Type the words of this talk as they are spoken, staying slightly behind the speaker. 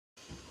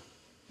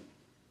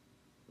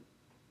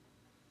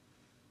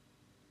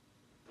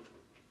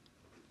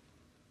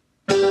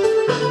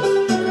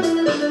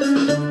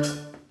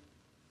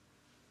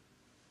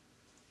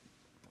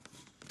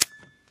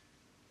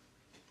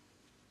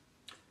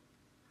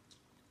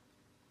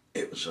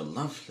was a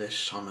lovely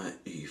summer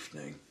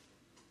evening,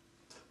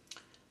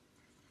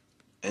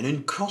 and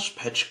in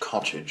Crosspatch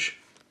Cottage,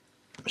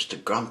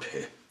 Mr.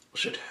 Grumpy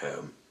was at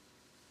home.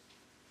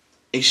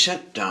 He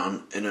sat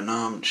down in an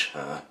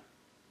armchair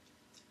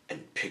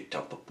and picked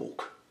up a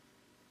book.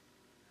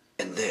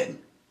 And then,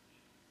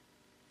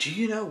 do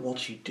you know what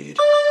he did?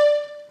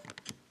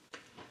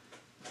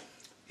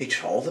 He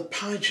tore the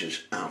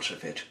pages out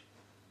of it.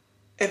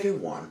 Every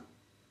one.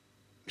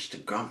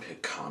 Mr. Grumpy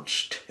can't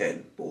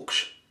stand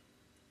books.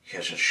 He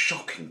has a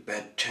shocking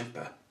bad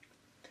temper.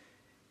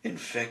 In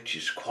fact,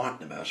 he's quite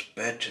the most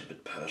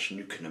bad-tempered person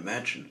you can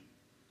imagine.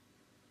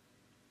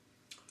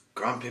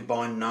 Grumpy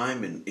by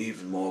name and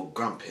even more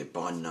grumpy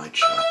by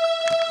nature.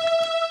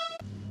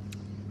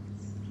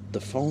 The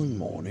following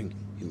morning,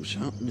 he was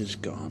out in his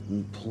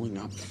garden pulling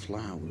up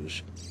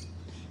flowers.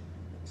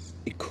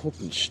 He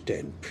couldn't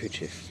stand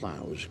pretty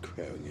flowers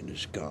growing in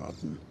his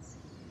garden.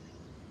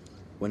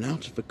 When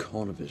out of the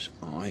corner of his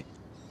eye,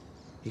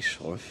 he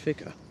saw a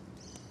figure.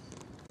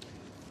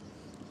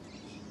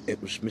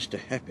 It was Mr.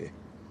 Happy.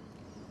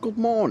 "Good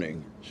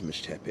morning," said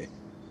Mr. Happy.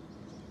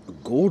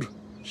 "Good,"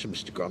 said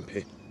Mr.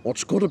 Grumpy.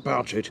 "What's good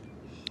about it?"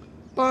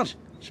 "But,"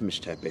 said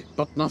Mr. Happy.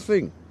 "But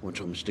nothing,"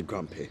 went on Mr.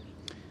 Grumpy.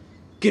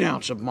 "Get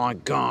out of my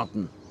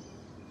garden."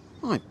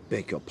 "I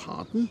beg your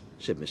pardon,"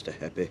 said Mr.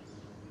 Happy.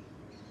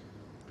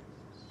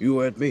 "You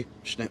heard me,"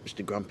 snapped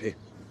Mr. Grumpy.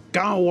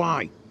 "Go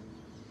away."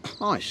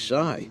 "I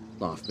say,"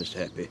 laughed Mr.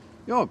 Happy,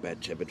 "you're a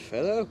bad-tempered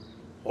fellow."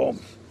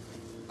 "Humph,"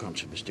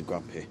 grunted Mr.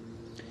 Grumpy.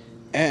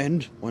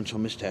 "And," went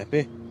on Mr.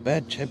 Happy,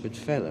 "bad-tempered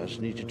fellows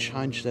need to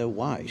change their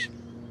ways."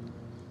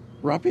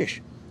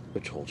 "Rubbish,"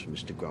 retorted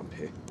Mr.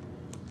 Grumpy,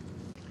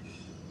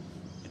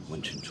 and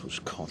went into his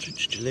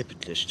cottage,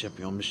 deliberately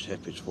stepping on Mr.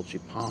 Happy's foot as he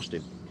passed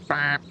him.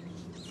 "Bap!"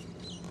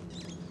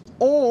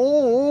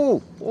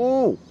 "Oh, oh,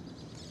 oh,"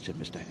 said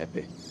Mr.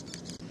 Happy.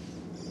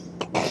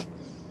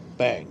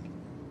 Bang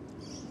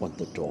went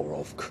the door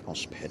of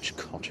Crosspatch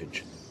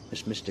Cottage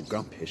as Mr.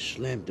 Grumpy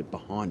slammed it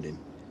behind him.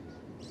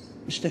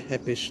 Mr.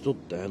 Happy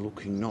stood there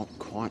looking not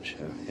quite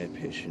so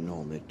happy as he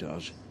normally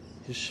does.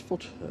 His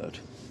foot hurt.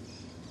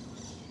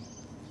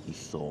 He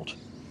thought,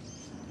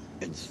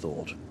 and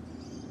thought,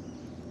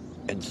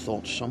 and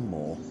thought some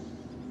more.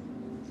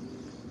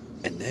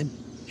 And then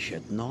she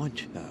had an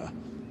idea.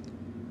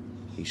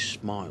 He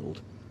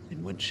smiled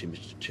and went to see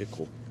Mr.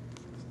 Tickle.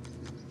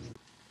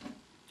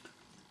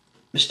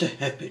 Mr.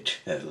 Happy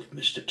told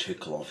Mr.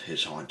 Tickle of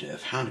his idea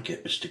of how to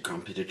get Mr.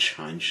 Grumpy to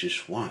change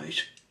his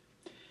ways.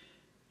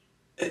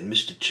 And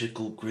Mr.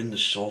 Tickle grinned the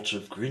sort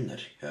of grin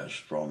that he has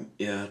from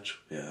ear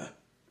to ear.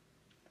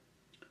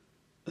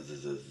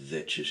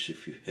 That is,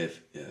 if you have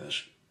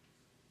ears,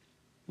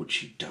 which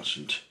he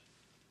doesn't.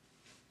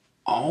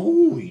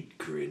 "Oh," he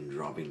grinned,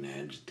 rubbing the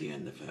hands at the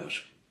end of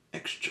those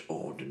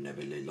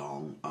extraordinarily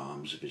long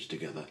arms of his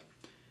together.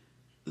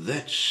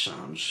 "That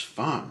sounds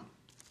fun."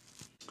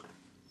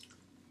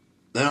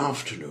 That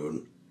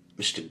afternoon,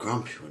 Mr.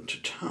 Grumpy went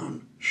to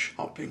town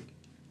shopping.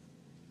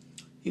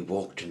 He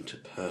walked into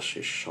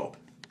Percy's shop.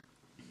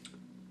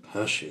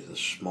 Percy, the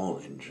small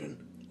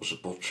engine, was a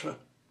butcher.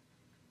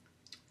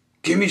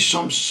 "Give me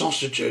some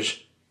sausages,"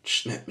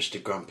 snapped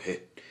Mr.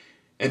 Grumpy,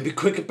 "and be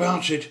quick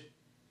about it."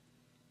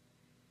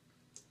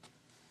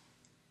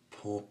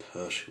 Poor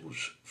Percy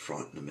was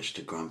frightened of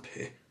Mr.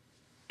 Grumpy,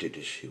 did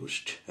as he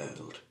was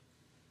told.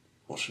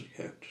 Wasn't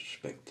going to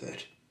expect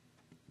that.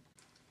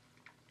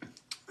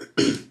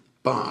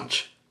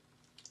 But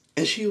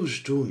as he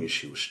was doing as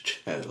he was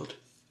told,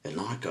 and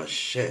like I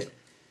said,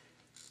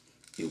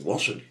 he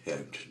wasn't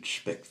going to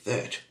expect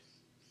that,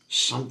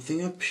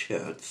 something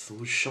appeared through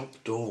his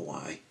shop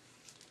doorway.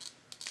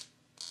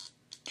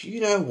 Do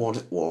you know what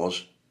it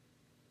was?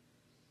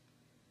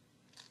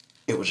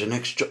 It was an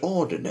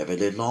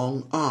extraordinarily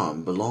long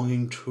arm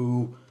belonging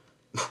to...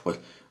 well,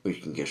 you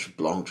can guess what it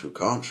belonged to,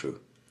 can't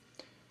you?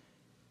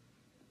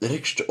 That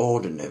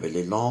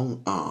extraordinarily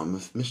long arm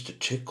of Mr.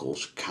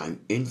 Tickle's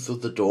came in through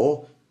the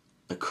door,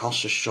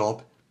 across the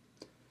shop,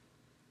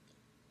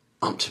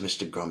 up to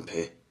Mr.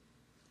 Grumpy,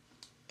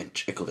 and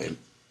tickled him.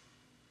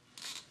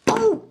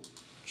 "Oh!"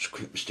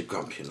 screamed Mr.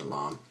 Grumpy in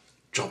alarm,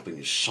 dropping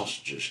his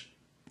sausages.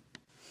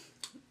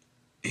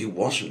 He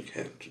wasn't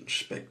going to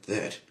expect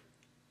that,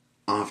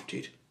 after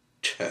he'd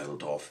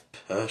tailed off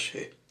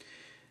Percy,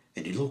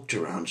 and he looked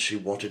around to see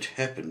what had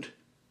happened.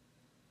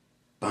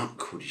 But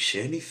could he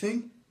see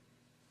anything?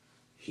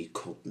 He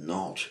could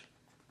not.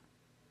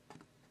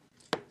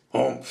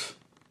 "Humph!"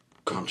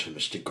 grunted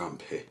Mr.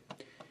 Grumpy.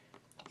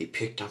 He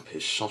picked up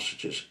his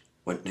sausages,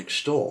 went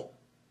next door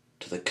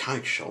to the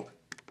cake shop.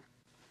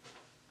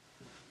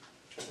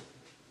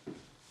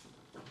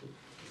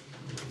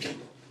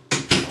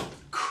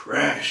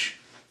 Crash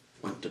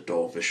went the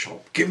door of the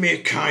shop. "Give me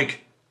a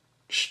cake,"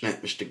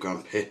 snapped Mr.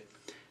 Grumpy,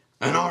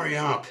 "and hurry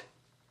up."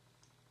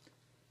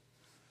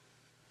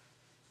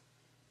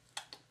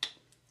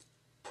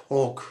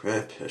 Poor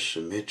Grandpa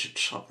submitted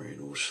something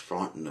and was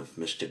frightened of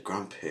Mr.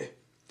 Grumpy.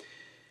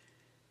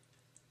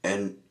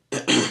 And,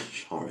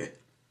 sorry,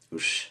 who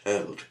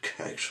sold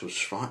cakes was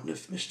frightened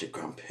of Mr.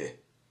 Grumpy.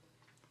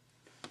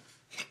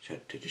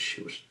 did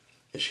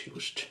as he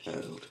was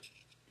told.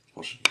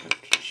 Wasn't going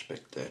to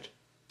expect that.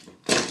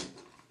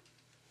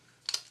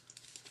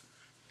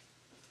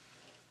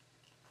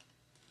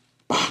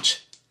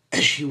 But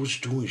as she was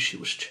doing, she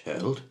was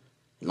told.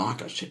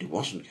 Like I said, he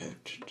wasn't going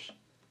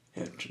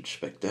to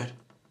expect that.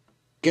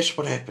 Guess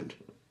what happened?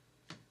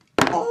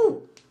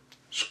 Oh!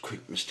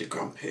 Squeaked Mr.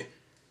 Grumpy,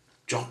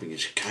 dropping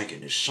his cake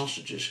and his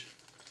sausages.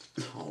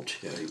 Oh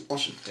dear, he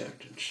wasn't going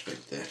to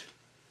expect that.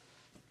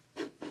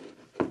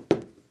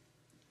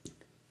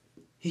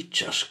 He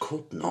just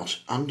could not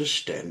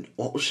understand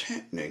what was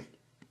happening.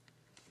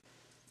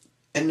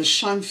 And the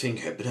same thing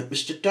happened at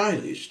Mr.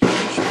 Daly's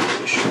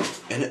shop,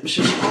 and at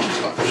Mrs.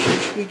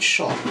 Humbug's sweet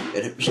shop,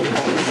 and at Mr.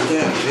 Bob's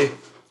dairy,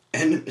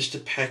 and at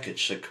Mr.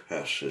 Packett's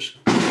houses.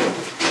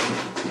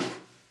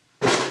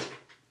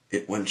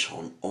 It went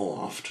on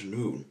all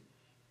afternoon.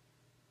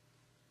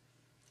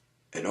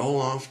 And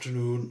all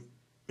afternoon,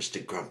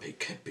 Mr. Grumpy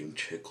kept being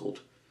tickled.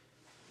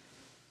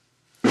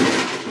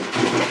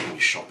 Dropping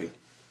his shopping,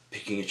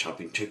 picking it up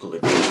and tickled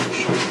it,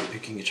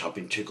 picking it up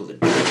and tickled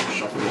it,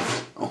 shopping.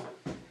 Oh.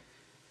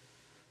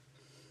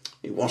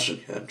 He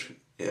wasn't going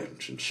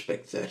to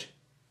inspect that.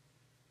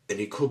 And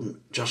he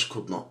just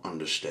could not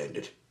understand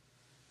it.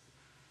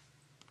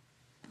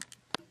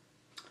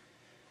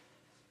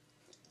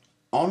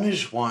 On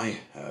his way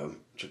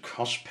home to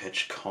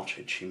Crosspatch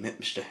Cottage, he met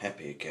Mr.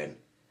 Happy again.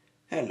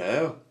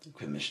 Hello,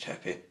 said Mr.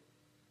 Happy.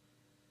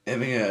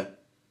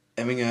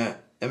 Having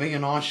a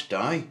nice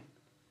day?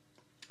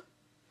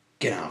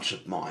 Get out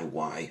of my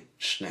way,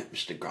 snapped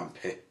Mr.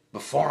 Grumpy,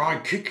 before I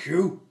kick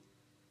you.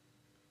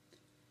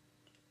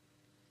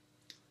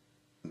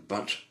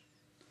 But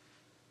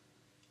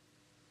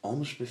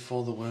almost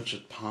before the words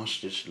had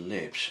passed his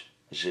lips,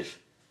 as if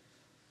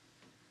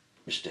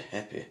Mr.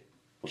 Happy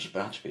was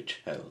about to be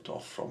tailed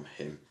off from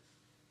him,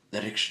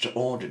 that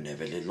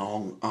extraordinarily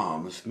long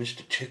arm of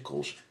Mr.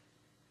 Tickles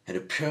had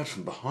appeared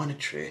from behind a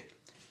tree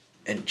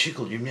and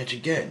tickled him yet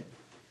again.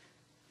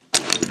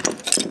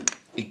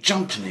 He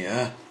jumped in the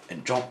air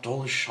and dropped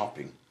all his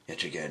shopping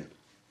yet again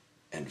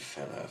and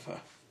fell over.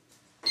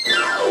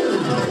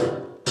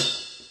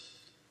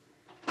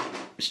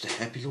 Mr.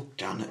 Happy looked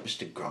down at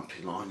Mr.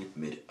 Grumpy lying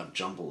amid a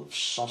jumble of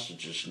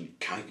sausages and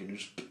cake and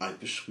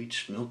newspaper,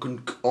 sweets, milk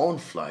and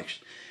cornflakes.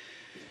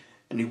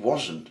 And he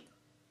wasn't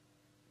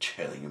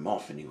tailing him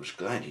off, and he was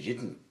glad he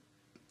didn't.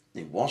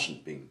 He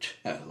wasn't being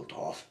tailed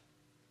off.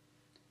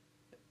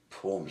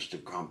 Poor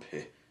Mr.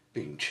 Grumpy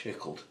being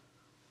tickled.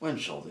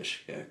 When's all this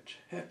going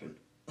to happen?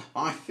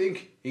 I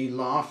think, he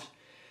laughed,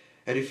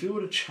 and if you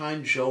were to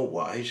change your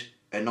ways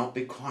and not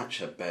be quite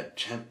so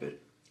bad-tempered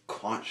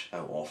quite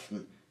so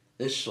often,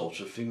 this sort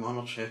of thing might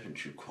not happen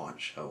to you quite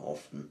so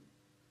often.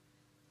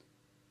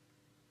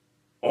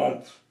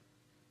 Umph,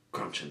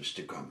 grunted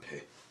Mr.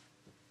 Grumpy.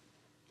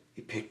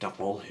 He picked up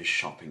all his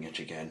shopping yet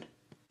again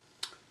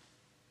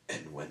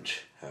and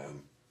went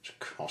home to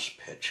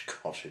Crosspatch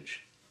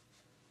Cottage.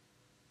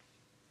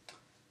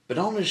 But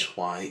on his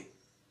way,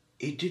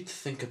 he did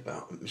think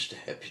about what Mr.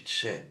 Happy had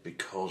said,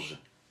 because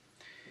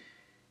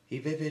he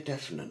very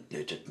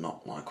definitely did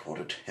not like what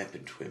had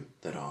happened to him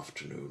that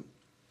afternoon,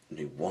 and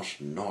he was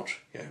not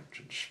going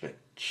to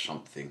expect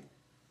something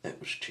that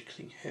was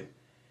tickling him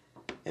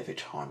every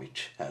time he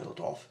tailed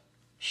off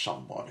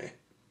somebody.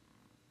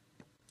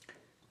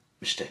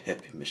 Mr.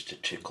 Happy and Mr.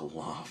 Tickle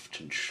laughed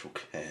and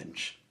shook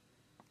hands.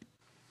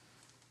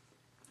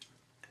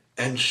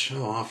 And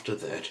so after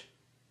that,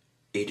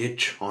 he did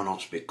try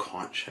not to be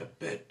quite so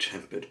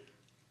bad-tempered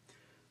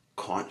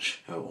quite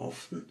so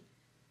often.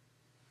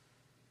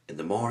 And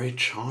the more he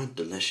tried,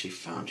 the less he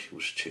found he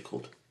was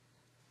tickled.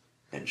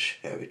 And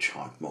so he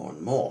tried more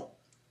and more.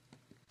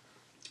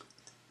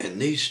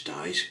 And these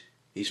days,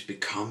 he's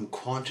become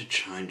quite a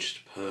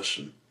changed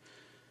person.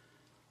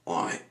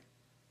 Why,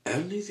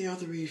 only the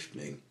other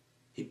evening,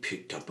 he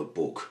picked up a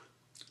book.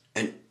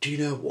 And do you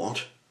know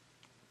what?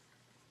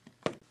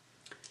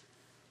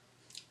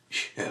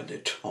 He only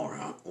tore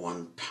out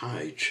one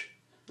page.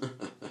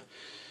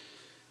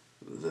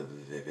 The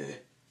very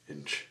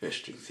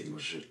interesting thing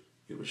was that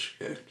he was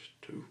going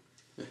to do.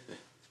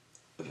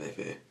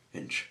 Very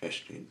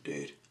interesting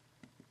indeed.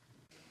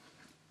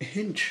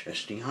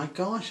 Interesting, eh,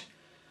 guys?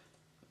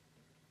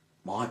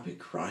 My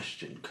big race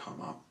didn't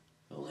come up.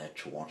 We'll have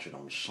to watch it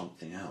on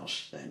something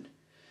else then.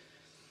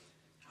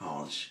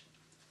 Oh,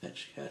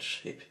 let's go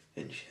sip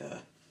in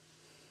here.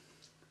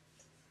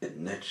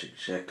 And that's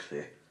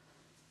exactly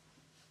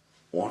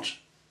what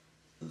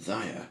they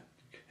are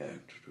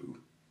going to do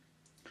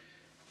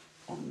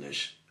on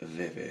this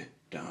very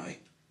day.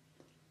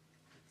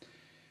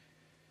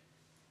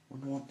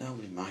 Wonder what they'll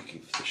be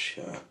making for the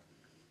show.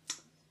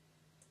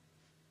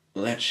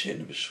 Well, that's the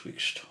end of this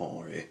week's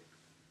story.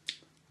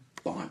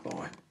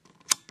 Bye-bye.